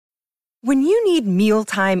When you need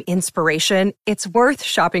mealtime inspiration, it's worth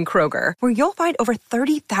shopping Kroger, where you'll find over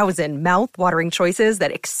 30,000 mouth-watering choices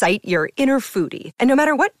that excite your inner foodie. And no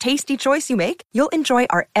matter what tasty choice you make, you'll enjoy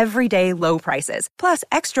our everyday low prices, plus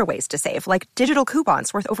extra ways to save, like digital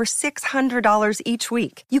coupons worth over $600 each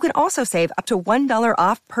week. You can also save up to $1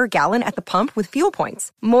 off per gallon at the pump with fuel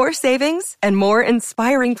points. More savings and more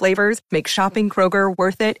inspiring flavors make shopping Kroger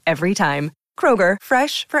worth it every time. Kroger,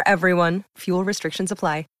 fresh for everyone. Fuel restrictions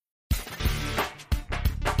apply.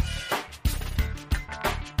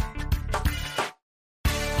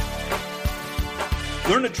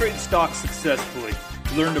 Learn to trade stocks successfully.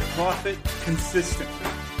 Learn to profit consistently.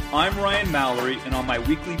 I'm Ryan Mallory, and on my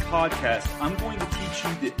weekly podcast, I'm going to teach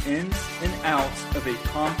you the ins and outs of a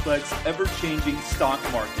complex, ever-changing stock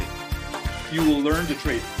market. You will learn to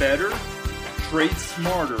trade better, trade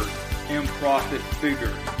smarter, and profit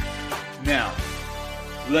bigger. Now,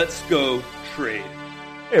 let's go trade.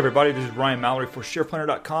 Hey everybody, this is Ryan Mallory for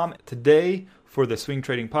SharePlanner.com. Today, for the Swing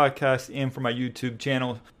Trading Podcast and for my YouTube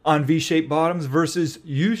channel on V-shaped bottoms versus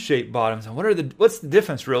U-shaped bottoms. And what's the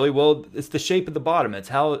difference really? Well, it's the shape of the bottom. It's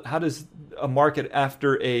how does a market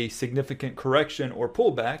after a significant correction or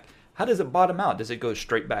pullback, how does it bottom out? Does it go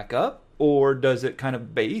straight back up, or does it kind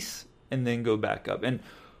of base and then go back up? And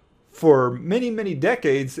for many, many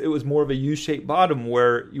decades, it was more of a U-shaped bottom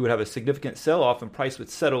where you would have a significant sell-off and price would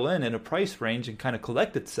settle in a price range and kind of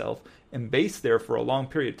collect itself and base there for a long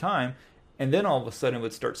period of time. And then all of a sudden it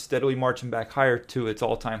would start steadily marching back higher to its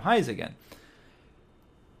all-time highs again.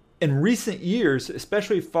 In recent years,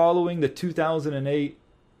 especially following the 2008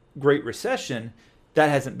 Great Recession, that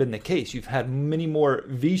hasn't been the case. You've had many more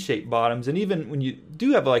V-shaped bottoms. And even when you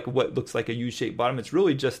do have like what looks like a U-shaped bottom, it's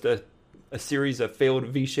really just a series of failed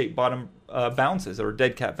V-shaped bottom bounces, or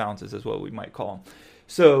dead cat bounces is what we might call them.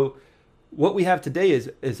 So what we have today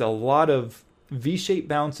is a lot of V-shaped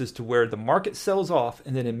bounces to where the market sells off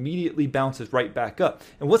and then immediately bounces right back up.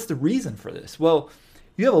 And what's the reason for this? Well,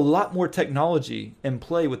 you have a lot more technology in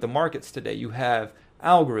play with the markets today. You have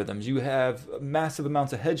algorithms, you have massive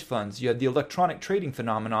amounts of hedge funds, you have the electronic trading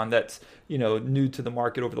phenomenon that's, new to the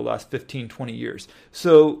market over the last 15, 20 years.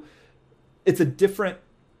 So it's a different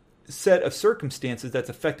set of circumstances that's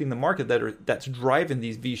affecting the market that's driving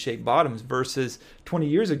these V-shaped bottoms versus 20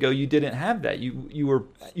 years ago. You didn't have that.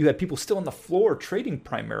 You had people still on the floor trading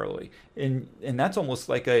primarily, and that's almost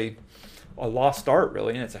like a lost art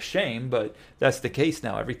really, and it's a shame, but that's the case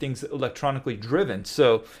now. Everything's electronically driven.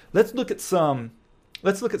 So let's look at some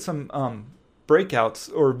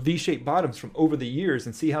breakouts or V-shaped bottoms from over the years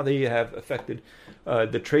and see how they have affected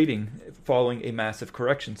the trading following a massive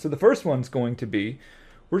correction. So the first one's going to be,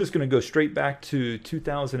 we're just going to go straight back to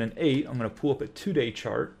 2008. I'm going to pull up a 2-day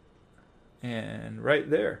chart, and right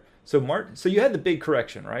there. So you had the big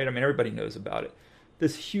correction, right? I mean, everybody knows about it.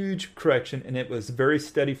 This huge correction, and it was very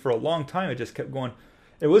steady for a long time. It just kept going.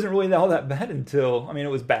 It wasn't really all that bad until, it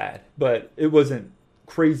was bad, but it wasn't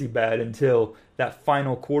crazy bad until that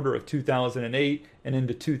final quarter of 2008 and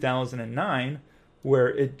into 2009, where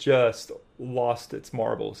it just lost its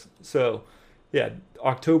marbles. So yeah,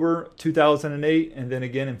 October 2008, and then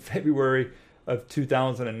again in February of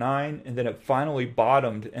 2009, and then it finally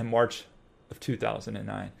bottomed in March of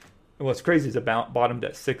 2009. And what's crazy is it bottomed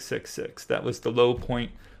at 666. That was the low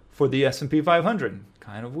point for the S&P 500.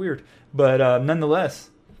 Kind of weird. But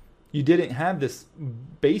nonetheless, you didn't have this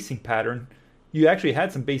basing pattern. You actually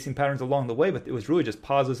had some basing patterns along the way, but it was really just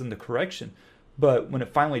pauses in the correction. But when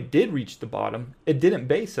it finally did reach the bottom, it didn't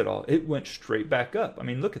base at all. It went straight back up. I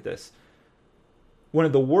mean, look at this. One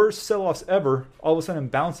of the worst sell-offs ever, all of a sudden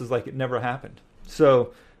bounces like it never happened.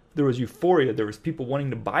 So there was euphoria. There was people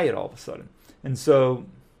wanting to buy it all of a sudden. And so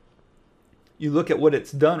you look at what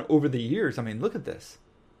it's done over the years. I mean, look at this.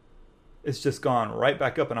 It's just gone right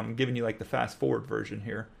back up, and I'm giving you like the fast-forward version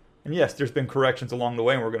here. And yes, there's been corrections along the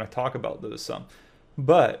way, and we're going to talk about those some.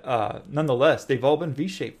 But nonetheless, they've all been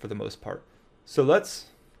V-shaped for the most part. So let's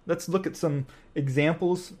look at some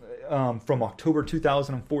examples from October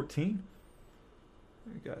 2014.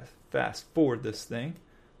 We gotta fast forward this thing.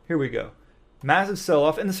 Here we go. Massive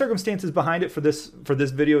sell-off, and the circumstances behind it for this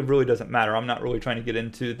video really doesn't matter. I'm not really trying to get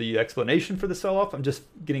into the explanation for the sell-off. I'm just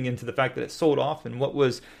getting into the fact that it sold off and what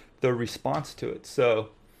was the response to it. So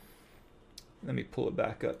let me pull it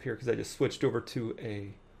back up here because I just switched over to a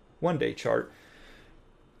 1-day chart.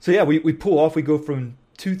 So yeah, we pull off. We go from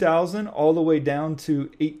 2000 all the way down to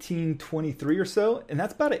 1823 or so, and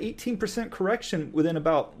that's about an 18% correction within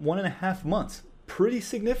about 1.5 months. Pretty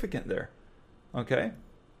significant there, okay?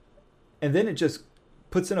 And then it just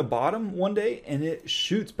puts in a bottom one day, and it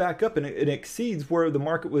shoots back up, and it exceeds where the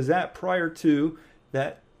market was at prior to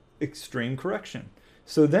that extreme correction.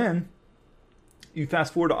 So then You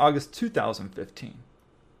fast forward to August 2015.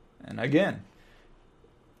 And again,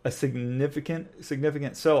 a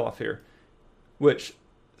significant sell-off here, which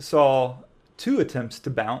saw 2 attempts to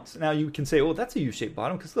bounce. Now you can say, well, that's a U-shaped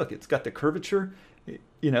bottom because look, it's got the curvature.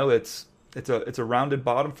 It's a rounded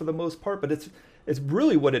bottom for the most part, but it's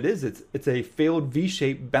really what it is. It's a failed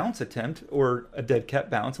V-shaped bounce attempt or a dead cat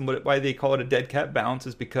bounce. And why they call it a dead cat bounce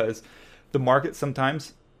is because the market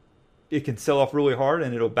sometimes it can sell off really hard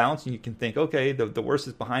and it'll bounce and you can think, okay, the worst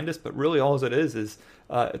is behind us. But really all it is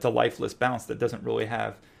it's a lifeless bounce that doesn't really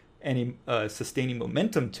have any sustaining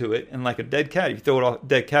momentum to it. And like a dead cat, if you throw a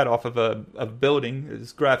dead cat off of a building,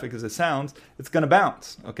 as graphic as it sounds, it's going to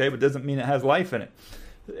bounce, okay? But it doesn't mean it has life in it.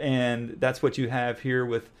 And that's what you have here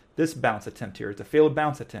with this bounce attempt here. It's a failed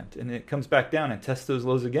bounce attempt, and it comes back down and tests those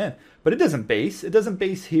lows again. But it doesn't base. It doesn't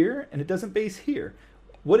base here, and it doesn't base here.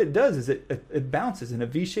 What it does is it bounces in a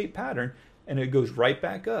V-shaped pattern, and it goes right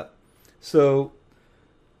back up. So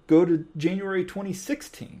go to January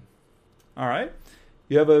 2016, all right?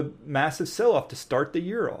 You have a massive sell-off to start the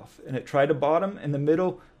year off, and it tried to bottom in the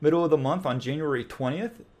middle of the month on January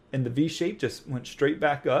 20th, and the V-shape just went straight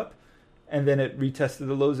back up, and then it retested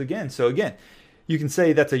the lows again. So again, you can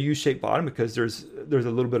say that's a U-shaped bottom because there's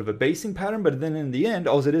a little bit of a basing pattern, but then in the end,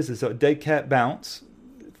 all it is a dead cat bounce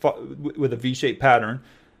with a V-shaped pattern,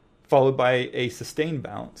 followed by a sustained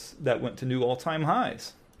bounce that went to new all-time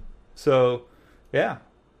highs. So, yeah.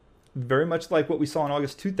 Very much like what we saw in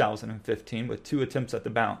August 2015 with 2 attempts at the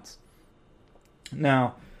bounce.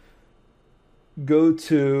 Now, go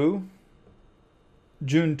to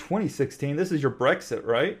June 2016. This is your Brexit,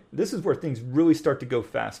 right? This is where things really start to go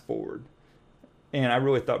fast forward. And I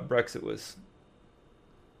really thought Brexit was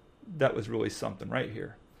really something right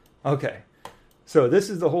here. Okay, so this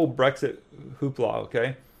is the whole Brexit hoopla,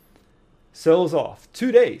 okay? Sells off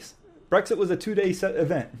 2 days. Brexit was a 2-day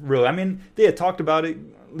event, really. I mean, they had talked about it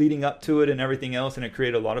leading up to it and everything else, and it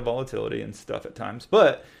created a lot of volatility and stuff at times.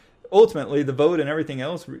 But ultimately, the vote and everything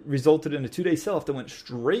else resulted in a 2-day sell-off that went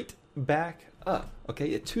straight back up.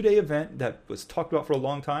 Okay, a 2-day event that was talked about for a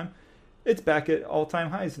long time. It's back at all-time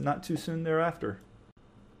highs not too soon thereafter.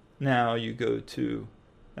 Now you go to,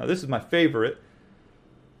 this is my favorite,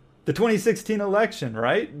 the 2016 election,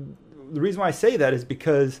 right? The reason why I say that is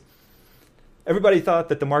because everybody thought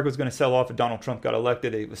that the market was going to sell off if Donald Trump got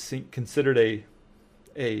elected. It was considered a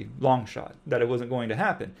long shot, that it wasn't going to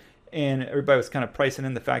happen. And everybody was kind of pricing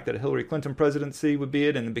in the fact that a Hillary Clinton presidency would be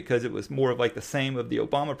it. And because it was more of like the same of the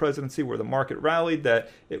Obama presidency where the market rallied, that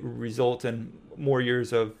it would result in more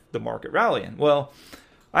years of the market rallying. Well,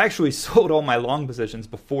 I actually sold all my long positions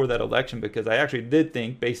before that election because I actually did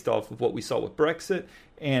think, based off of what we saw with Brexit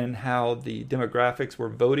and how the demographics were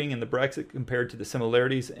voting in the Brexit compared to the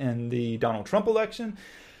similarities in the Donald Trump election,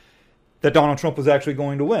 that Donald Trump was actually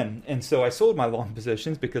going to win. And so I sold my long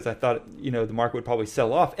positions because I thought, the market would probably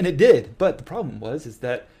sell off. And it did. But the problem is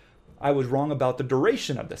that I was wrong about the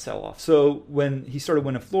duration of the sell-off. So when he started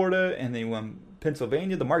winning Florida and then won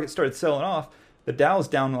Pennsylvania, the market started selling off. The Dow's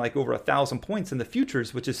down like over 1,000 points in the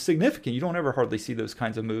futures, which is significant. You don't ever hardly see those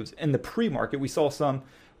kinds of moves. In the pre-market, we saw some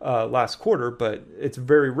last quarter, but it's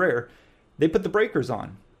very rare. They put the breakers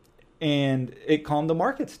on, and it calmed the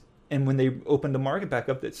markets. And when they opened the market back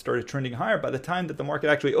up, it started trending higher. By the time that the market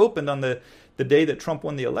actually opened on the day that Trump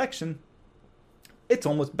won the election, it's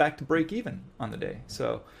almost back to break even on the day.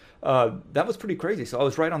 So that was pretty crazy. So I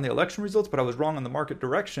was right on the election results, but I was wrong on the market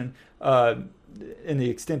direction in the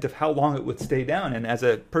extent of how long it would stay down. And as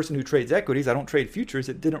a person who trades equities, I don't trade futures.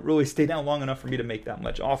 It didn't really stay down long enough for me to make that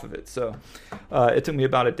much off of it. So it took me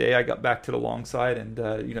about a day. I got back to the long side, and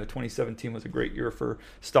 2017 was a great year for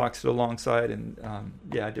stocks to the long side, and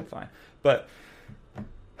I did fine. But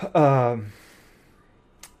so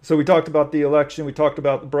we talked about the election. We talked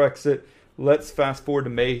about the Brexit. Let's fast forward to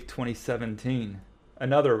May 2017.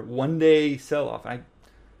 Another one-day sell-off.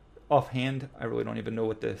 Offhand, I really don't even know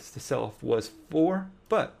what the sell-off was for.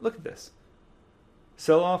 But look at this.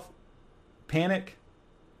 Sell-off, panic,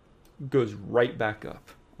 goes right back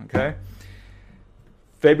up. Okay?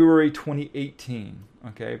 February 2018.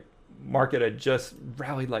 Okay? Market had just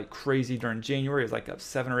rallied like crazy during January. It was like up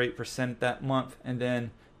 7 or 8% that month. And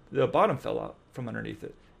then the bottom fell out from underneath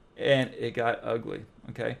it. And it got ugly.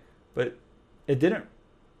 Okay? But it didn't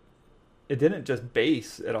just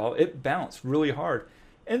base at all. It bounced really hard.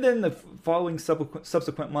 And then the following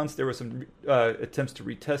subsequent months, there were some attempts to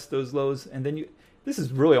retest those lows. And then this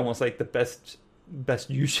is really almost like the best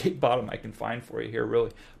U-shaped bottom I can find for you here,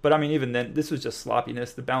 really. But I mean, even then, this was just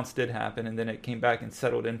sloppiness. The bounce did happen, and then it came back and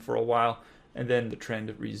settled in for a while. And then the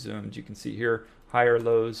trend resumed. You can see here higher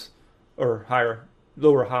lows, or higher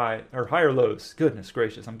lower high or higher lows. Goodness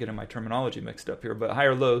gracious, I'm getting my terminology mixed up here, but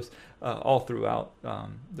higher lows all throughout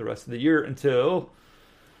the rest of the year until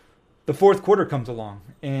the fourth quarter comes along.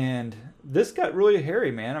 And this got really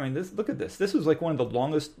hairy, man. I mean, look at this. This was like one of the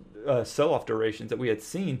longest sell-off durations that we had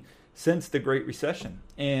seen since the Great Recession.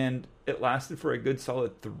 And it lasted for a good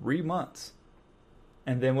solid 3 months.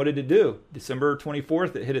 And then what did it do? December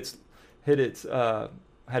 24th, it had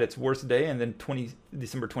its worst day, and then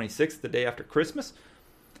December 26th, the day after Christmas,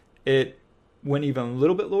 it went even a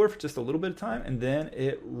little bit lower for just a little bit of time, and then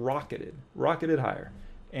it rocketed higher.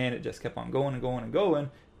 And it just kept on going and going and going,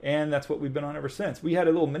 and that's what we've been on ever since. We had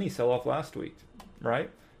a little mini sell-off last week, right?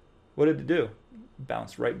 What did it do?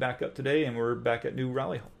 Bounced right back up today, and we're back at new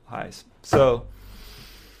rally highs. So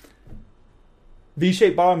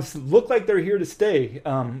V-shaped bottoms look like they're here to stay.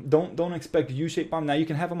 Don't expect U-shaped bottom. Now you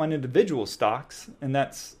can have them on individual stocks, and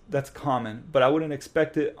that's common, but I wouldn't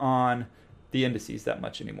expect it on the indices that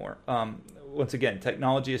much anymore. Once again,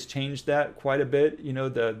 technology has changed that quite a bit. You know,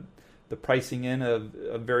 the pricing in of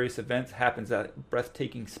various events happens at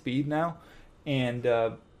breathtaking speed now, and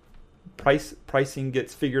pricing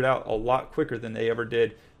gets figured out a lot quicker than they ever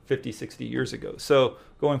did 50, 60 years ago. So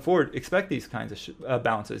going forward, expect these kinds of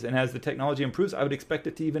bounces. And as the technology improves, I would expect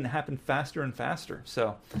it to even happen faster and faster.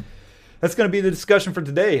 So that's going to be the discussion for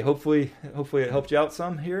today. Hopefully it helped you out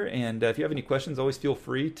some here. And if you have any questions, always feel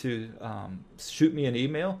free to shoot me an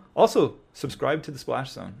email. Also, subscribe to the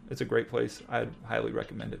Splash Zone. It's a great place. I'd highly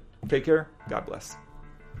recommend it. Take care. God bless.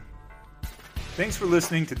 Thanks for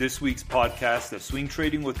listening to this week's podcast of Swing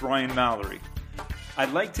Trading with Ryan Mallory.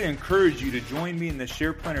 I'd like to encourage you to join me in the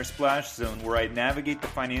Share Planner Splash Zone, where I navigate the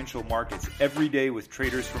financial markets every day with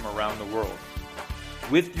traders from around the world.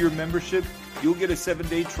 With your membership, you'll get a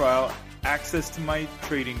 7-day trial, access to my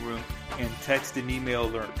trading room, and text and email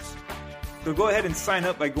alerts. So go ahead and sign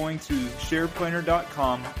up by going to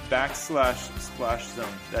shareplanner.com/splash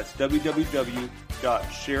zone. That's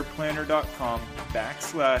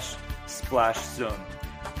www.shareplanner.com/splash zone.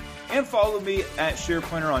 And follow me at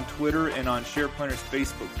SharePlanner on Twitter and on SharePlanner's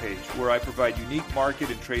Facebook page, where I provide unique market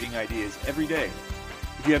and trading ideas every day.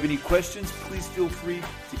 If you have any questions, please feel free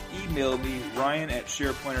to email me,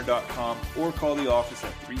 ryan@shareplanner.com, or call the office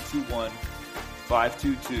at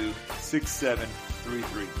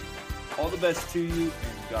 321-522-6733. All the best to you,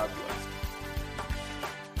 and God bless.